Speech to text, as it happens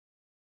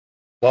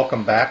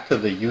Welcome back to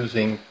the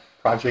Using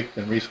Project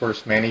and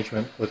Resource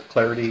Management with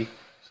Clarity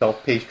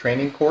self-paced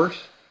training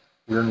course.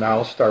 We're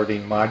now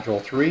starting Module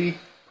 3,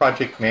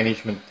 Project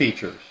Management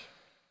Features.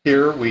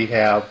 Here we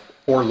have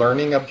 4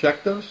 learning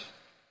objectives.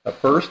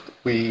 First,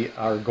 we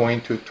are going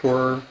to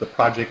tour the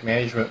project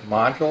management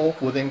module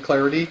within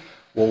Clarity.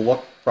 We'll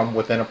look from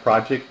within a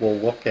project, we'll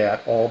look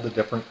at all the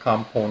different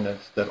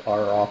components that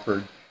are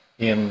offered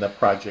in the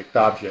project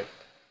object.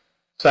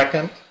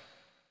 Second,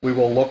 we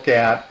will look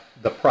at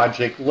the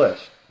project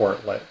list,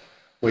 portlet,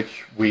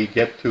 which we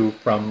get to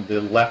from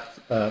the left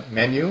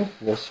menu.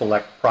 We'll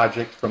select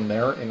projects from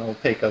there, and it'll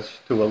take us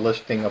to a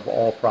listing of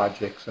all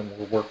projects, and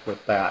we'll work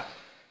with that.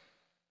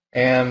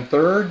 And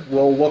third,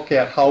 we'll look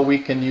at how we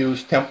can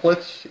use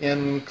templates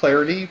in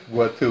Clarity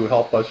to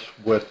help us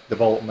with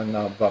development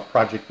of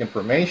project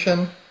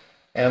information.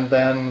 And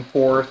then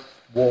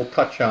fourth, we'll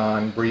touch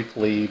on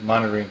briefly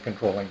monitoring and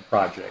controlling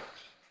projects.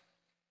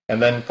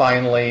 And then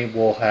finally,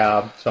 we'll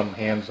have some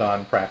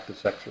hands-on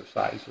practice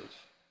exercises.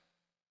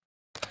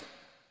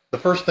 The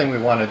first thing we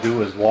want to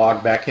do is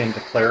log back into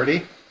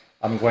Clarity.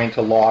 I'm going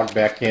to log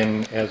back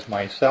in as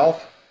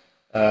myself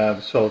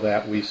so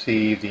that we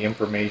see the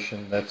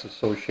information that's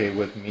associated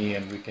with me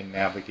and we can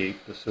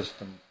navigate the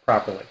system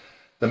properly.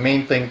 The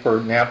main thing for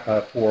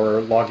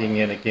logging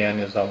in again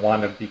is I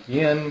want to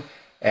begin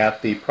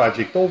at the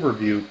project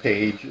overview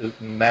page,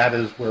 and that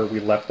is where we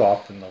left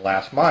off in the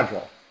last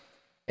module.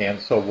 And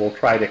so we'll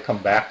try to come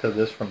back to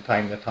this from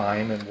time to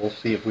time, and we'll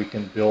see if we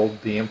can build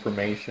the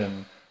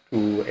information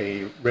to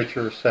a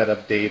richer set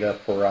of data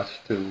for us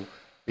to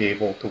be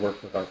able to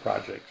work with our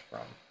projects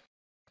from.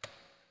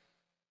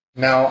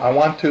 Now, I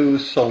want to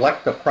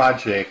select a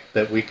project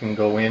that we can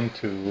go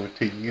into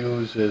to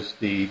use as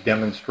the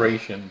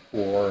demonstration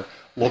for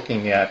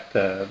looking at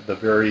the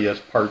various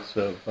parts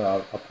of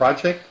a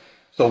project.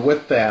 So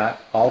with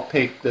that, I'll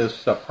take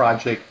this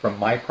project from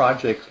my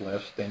projects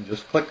list and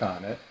just click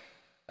on it.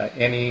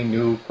 Any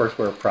new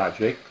courseware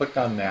project, click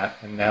on that,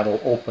 and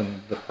that'll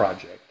open the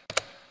project.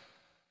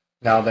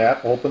 Now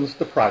that opens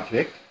the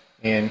project,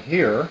 and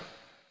here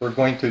we're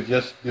going to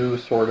just do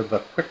sort of a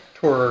quick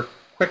tour,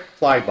 quick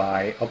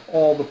flyby of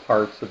all the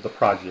parts of the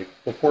project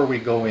before we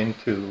go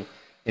into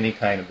any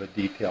kind of a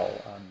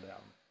detail on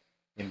them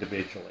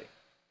individually.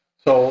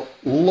 So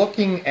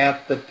looking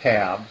at the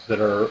tabs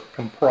that are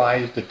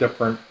comprised of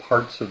different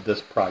parts of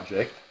this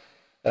project,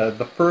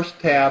 the first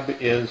tab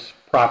is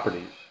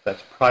Properties.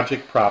 That's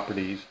Project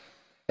Properties.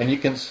 And you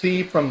can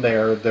see from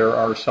there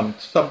are some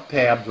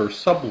sub-tabs or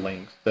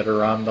sublinks that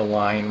are on the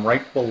line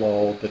right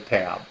below the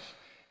tabs.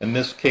 In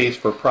this case,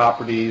 for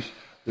Properties,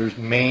 there's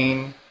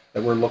Main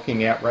that we're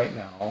looking at right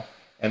now,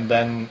 and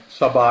then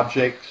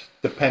Sub-Objects,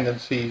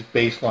 Dependencies,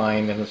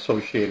 Baseline, and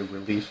Associated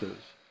Releases.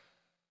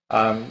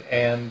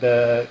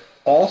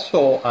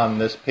 Also on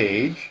this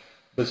page,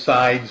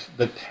 besides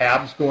the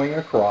tabs going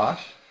across,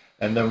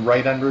 and then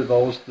right under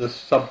those, the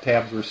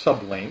sub-tabs or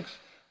sublinks,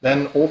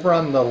 then over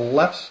on the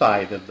left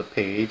side of the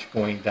page,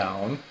 going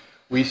down,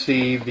 we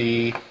see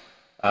the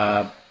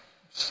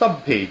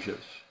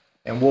sub-pages.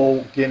 And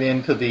we'll get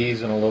into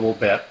these in a little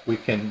bit. We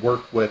can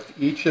work with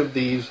each of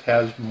these,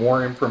 has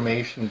more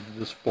information to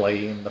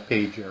display in the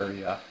page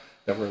area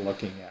that we're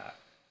looking at.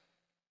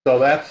 So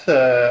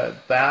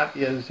that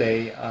is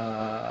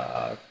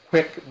a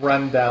quick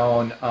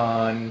rundown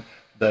on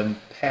the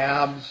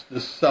tabs,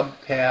 the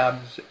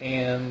sub-tabs,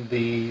 and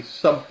the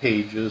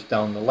sub-pages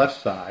down the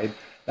left side.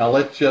 Now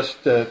let's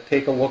just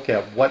take a look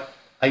at what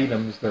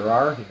items there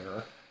are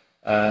here,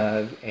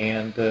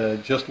 and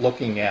just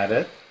looking at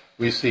it,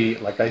 we see,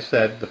 like I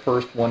said, the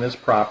first one is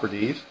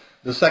Properties,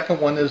 the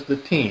second one is the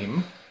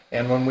Team,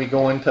 and when we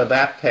go into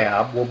that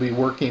tab, we'll be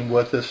working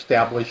with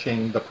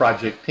establishing the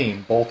project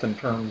team, both in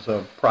terms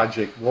of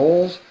project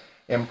roles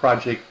and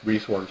project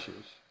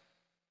resources.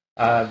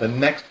 The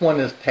next one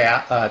is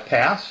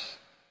Tasks,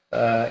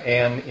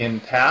 and in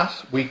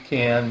Tasks we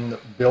can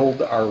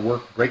build our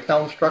work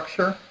breakdown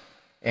structure,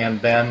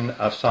 and then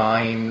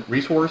assign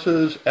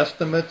resources,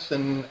 estimates,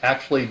 and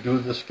actually do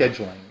the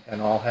scheduling.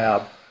 And I'll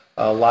have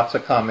lots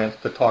of comments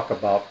to talk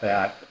about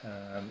that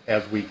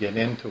as we get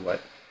into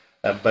it.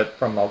 But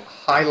from a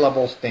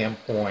high-level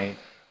standpoint,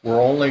 we're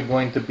only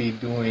going to be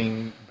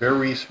doing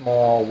very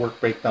small work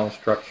breakdown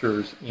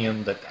structures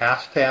in the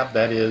Task tab.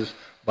 That is,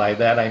 by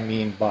that I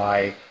mean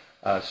by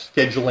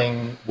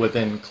scheduling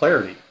within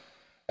Clarity,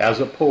 as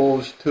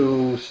opposed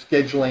to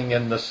scheduling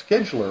in the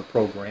Scheduler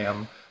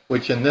program,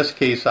 which in this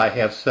case I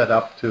have set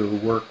up to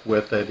work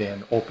with it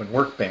in Open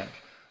Workbench.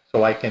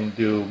 So I can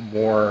do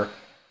more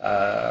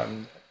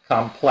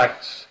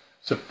complex,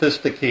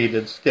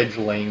 sophisticated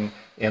scheduling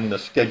in the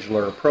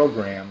Scheduler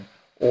program,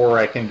 or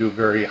I can do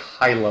very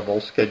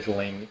high-level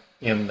scheduling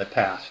in the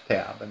Task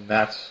tab. And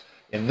that's,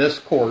 in this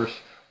course,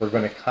 we're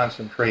going to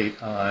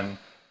concentrate on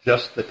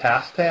just the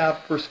Task tab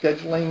for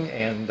scheduling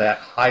and that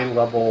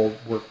high-level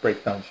work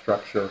breakdown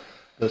structure.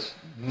 This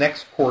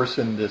next course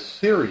in this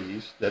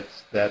series,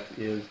 that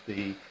is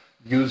the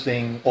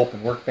Using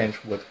Open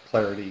Workbench with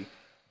Clarity,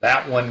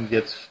 that one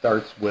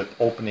starts with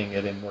opening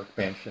it in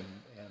Workbench, and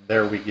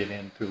there we get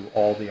into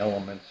all the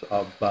elements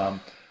of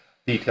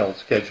detailed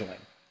scheduling.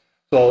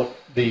 So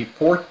the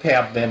fourth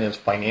tab then is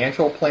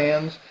financial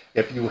plans.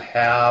 If you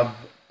have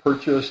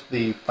purchased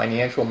the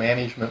financial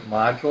management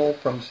module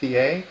from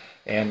CA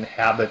and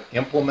have it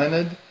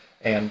implemented,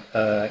 and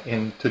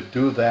to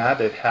do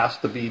that, it has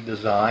to be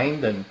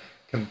designed and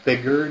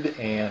configured,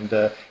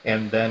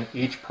 and then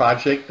each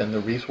project and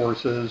the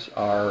resources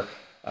are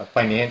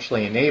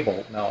financially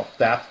enabled. Now, if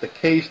that's the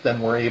case,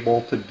 then we're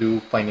able to do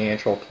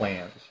financial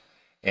plans,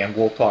 and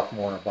we'll talk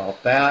more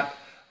about that.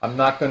 I'm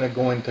not going to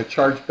go into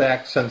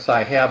chargebacks since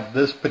I have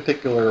this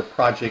particular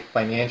project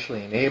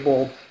financially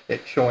enabled.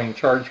 It's showing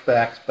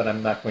chargebacks, but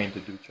I'm not going to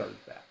do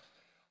chargebacks.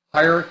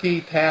 Hierarchy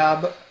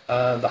tab.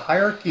 The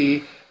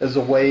hierarchy is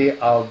a way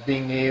of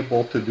being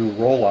able to do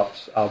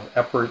roll-ups of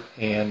effort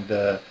and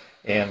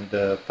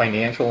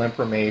financial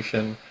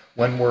information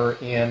when we're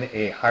in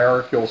a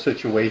hierarchical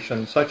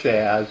situation, such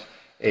as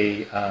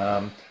a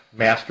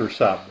master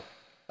sub.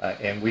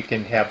 And we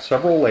can have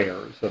several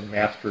layers of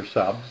master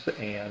subs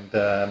and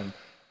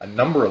a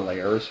number of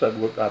layers. I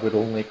would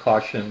only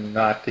caution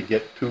not to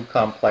get too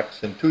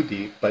complex and too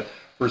deep, but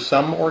for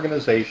some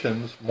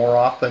organizations, more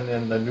often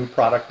in the new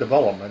product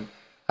development,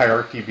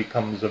 hierarchy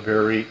becomes a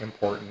very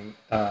important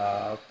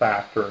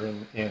factor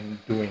in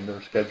doing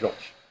their schedules.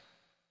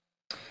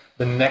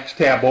 The next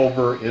tab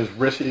over is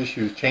risk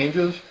issues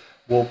changes.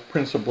 We'll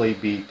principally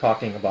be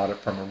talking about it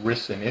from a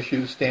risks and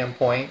issues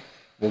standpoint.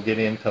 We'll get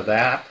into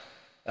that.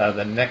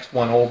 The next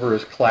one over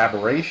is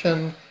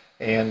collaboration,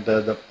 and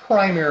the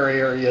primary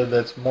area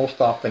that's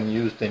most often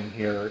used in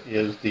here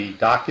is the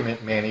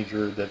document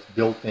manager that's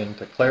built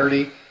into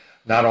Clarity.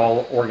 Not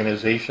all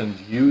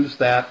organizations use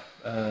that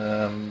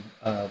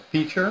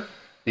feature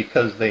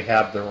because they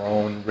have their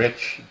own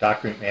rich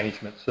document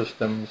management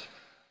systems.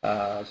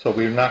 So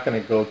we're not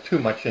going to go too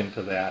much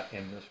into that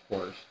in this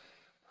course.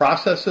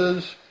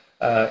 Processes,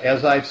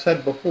 as I've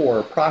said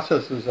before,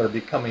 processes are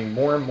becoming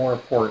more and more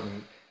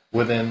important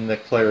within the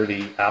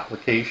Clarity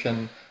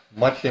application.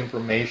 Much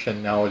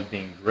information now is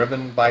being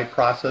driven by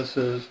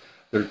processes.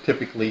 They're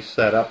typically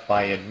set up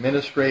by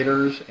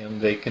administrators,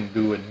 and they can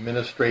do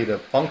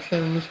administrative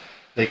functions.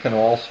 They can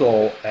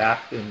also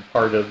act in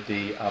part of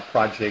the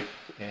project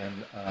and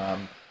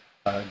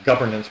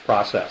governance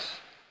process.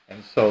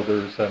 And so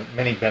there's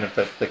many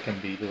benefits that can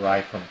be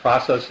derived from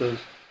processes.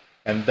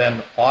 And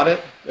then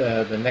audit,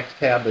 the next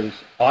tab is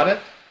audit.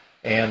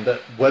 And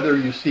whether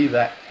you see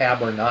that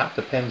tab or not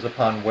depends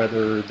upon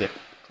whether the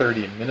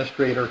Clarity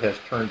administrator has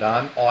turned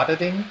on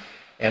auditing.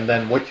 And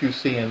then what you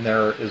see in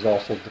there is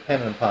also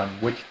dependent upon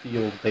which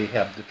fields they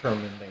have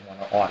determined they want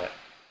to audit.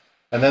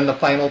 And then the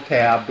final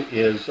tab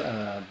is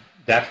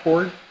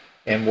dashboard,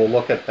 and we'll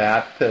look at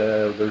that.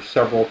 There's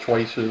several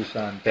choices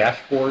on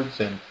dashboards,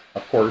 and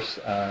of course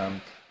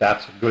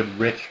that's good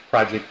rich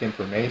project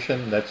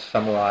information that's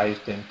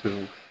summarized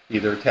into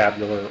either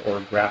tabular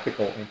or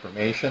graphical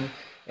information.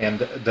 And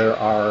there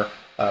are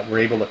we're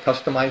able to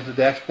customize the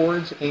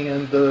dashboards,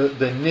 and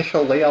the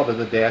initial layout of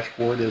the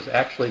dashboard is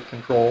actually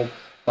controlled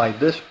by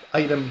this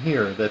item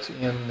here that's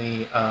in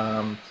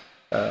the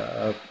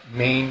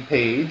main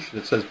page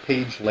that says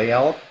page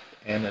layout,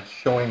 and it's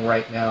showing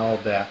right now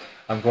that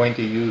I'm going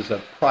to use a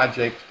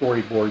project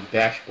storyboard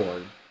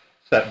dashboard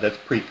set that's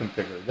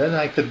pre-configured. Then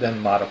I could then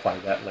modify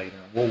that later.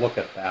 We'll look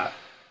at that.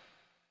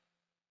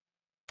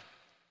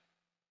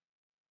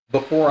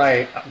 Before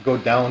I go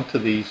down to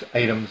these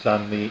items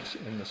on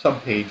in the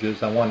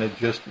subpages, I want to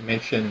just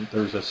mention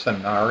there's a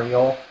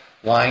scenario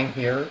line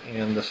here,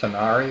 and the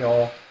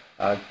scenario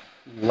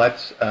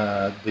lets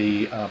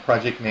the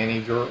project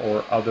manager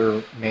or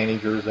other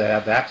managers that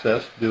have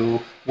access do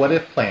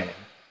what-if planning,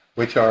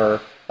 which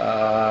are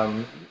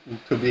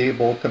to be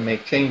able to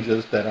make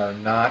changes that are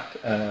not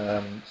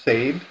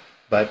saved,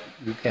 but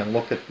you can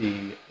look at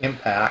the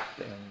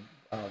impact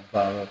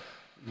of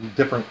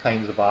different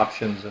kinds of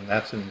options, and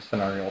that's in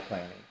scenario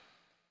planning.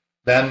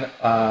 Then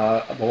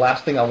the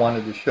last thing I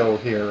wanted to show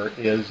here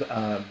is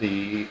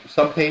the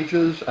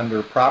subpages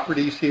under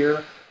properties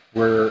here.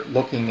 We're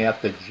looking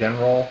at the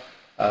general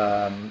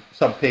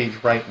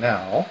subpage right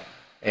now,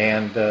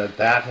 and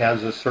that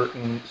has a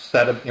certain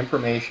set of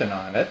information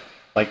on it,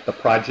 like the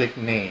project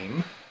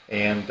name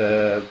and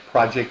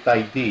project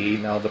ID.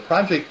 Now the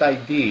project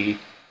ID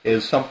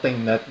is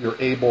something that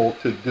you're able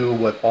to do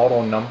with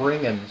auto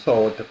numbering, and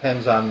so it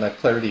depends on the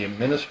Clarity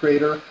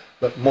administrator,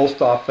 but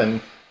most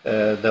often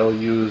they'll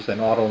use an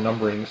auto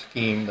numbering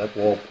scheme that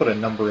will put a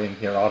number in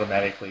here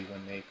automatically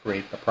when they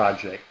create the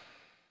project.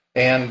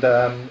 And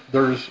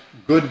there's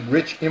good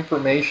rich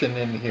information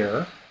in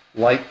here,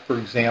 like for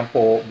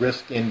example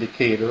risk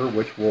indicator,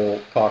 which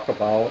we'll talk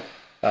about.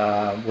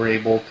 We're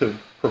able to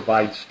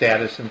provide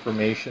status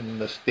information,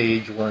 the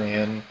stage we're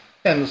in,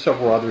 and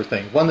several other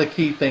things. One of the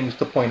key things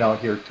to point out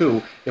here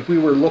too, if we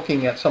were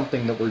looking at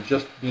something that were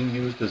just being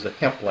used as a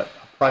template,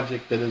 a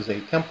project that is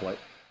a template,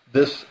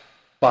 this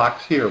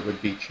box here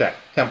would be checked,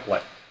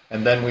 template,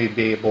 and then we'd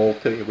be able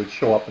to, it would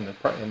show up in the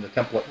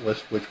template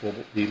list, which we'll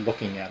be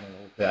looking at in a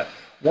little bit.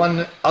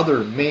 One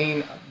other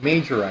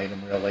major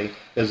item really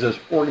is this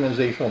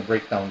organizational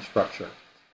breakdown structure.